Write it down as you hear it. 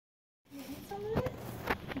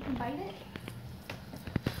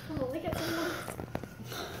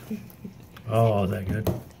Oh, is that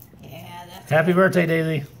good? Yeah, that's Happy birthday,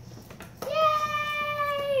 Daisy.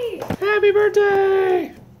 Yay! Happy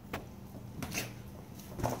birthday!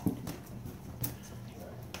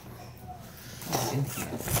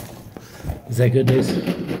 Is that good, Daisy?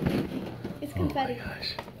 It's confetti. Oh my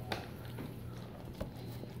gosh.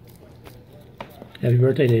 Happy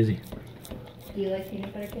birthday, Daisy. Do you like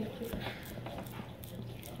peanut butter cake too?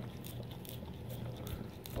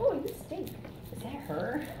 Oh, you stink. Is that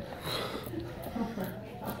her?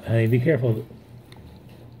 Hey, be careful.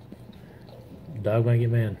 Dog might get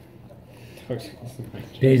mad.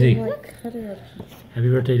 Daisy. Happy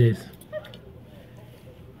birthday, Daisy.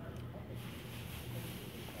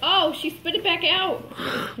 Oh, she spit it back out.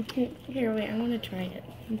 Here, wait, I want to try it.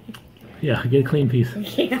 Yeah, get a clean piece.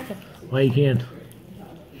 Yeah. Why you can't?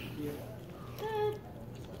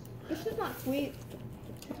 This is not sweet.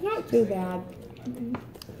 It's not too bad.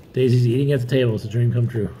 Daisy's eating at the table. It's a dream come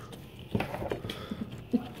true.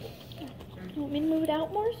 You want me to move it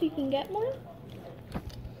out more so you can get more?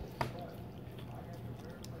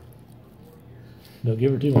 Don't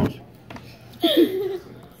give her too much.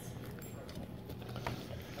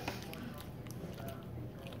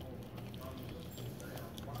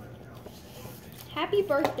 Happy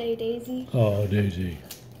birthday, Daisy. Oh, Daisy.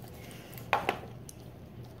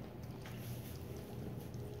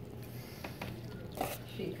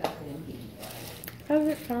 Have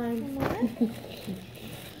it time. More?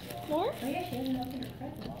 More?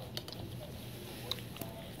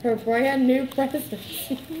 Her brand new present.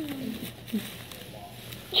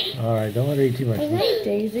 All right, don't let her eat too much. All right,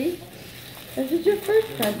 Daisy. This is your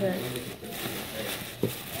first present.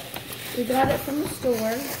 We got it from the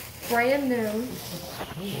store. Brand new.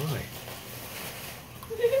 Oh, my.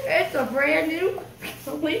 It's a brand new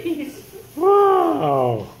sleeve.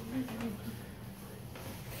 Wow.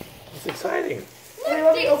 It's exciting. Wait,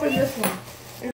 let me open this one.